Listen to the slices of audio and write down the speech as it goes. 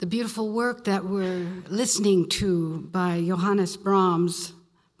The beautiful work that we're listening to by Johannes Brahms,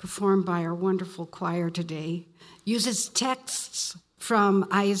 performed by our wonderful choir today, uses texts from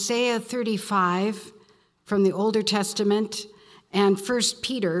Isaiah 35 from the Older Testament and 1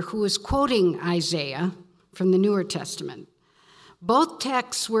 Peter, who is quoting Isaiah from the Newer Testament. Both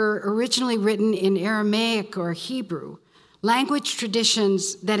texts were originally written in Aramaic or Hebrew, language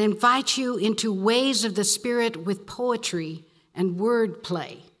traditions that invite you into ways of the Spirit with poetry and word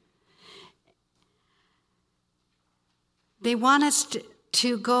play. They want us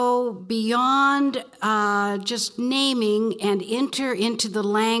to go beyond just naming and enter into the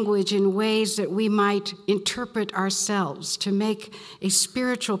language in ways that we might interpret ourselves, to make a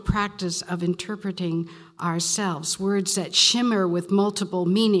spiritual practice of interpreting ourselves, words that shimmer with multiple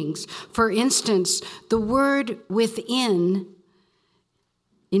meanings. For instance, the word within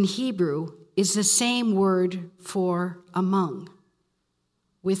in Hebrew is the same word for among.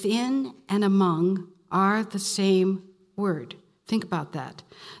 Within and among are the same word. Think about that.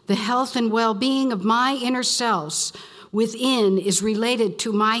 The health and well-being of my inner selves within is related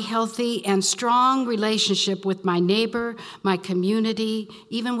to my healthy and strong relationship with my neighbor, my community,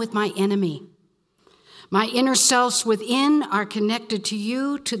 even with my enemy. My inner selves within are connected to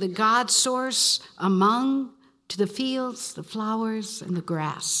you, to the God source, among, to the fields, the flowers, and the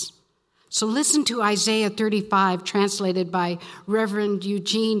grass. So listen to Isaiah 35, translated by Reverend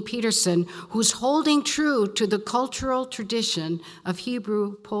Eugene Peterson, who's holding true to the cultural tradition of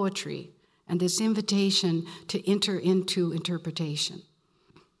Hebrew poetry and this invitation to enter into interpretation.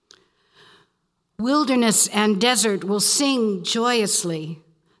 Wilderness and desert will sing joyously.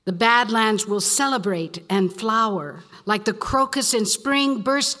 The badlands will celebrate and flower, like the crocus in spring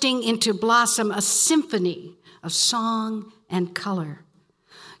bursting into blossom, a symphony of song and color.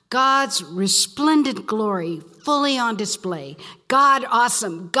 God's resplendent glory fully on display. God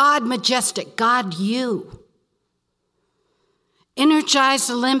awesome, God majestic, God you. Energize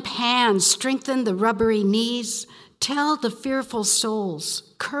the limp hands, strengthen the rubbery knees. Tell the fearful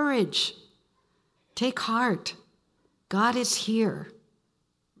souls, courage. Take heart. God is here,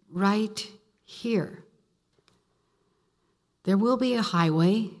 right here. There will be a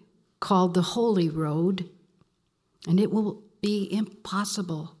highway called the Holy Road, and it will be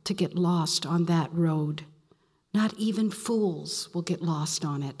impossible to get lost on that road. Not even fools will get lost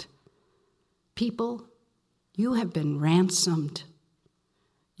on it. People, you have been ransomed.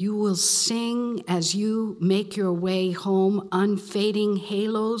 You will sing as you make your way home, unfading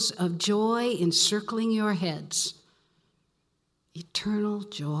halos of joy encircling your heads. Eternal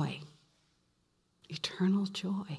joy. Eternal joy.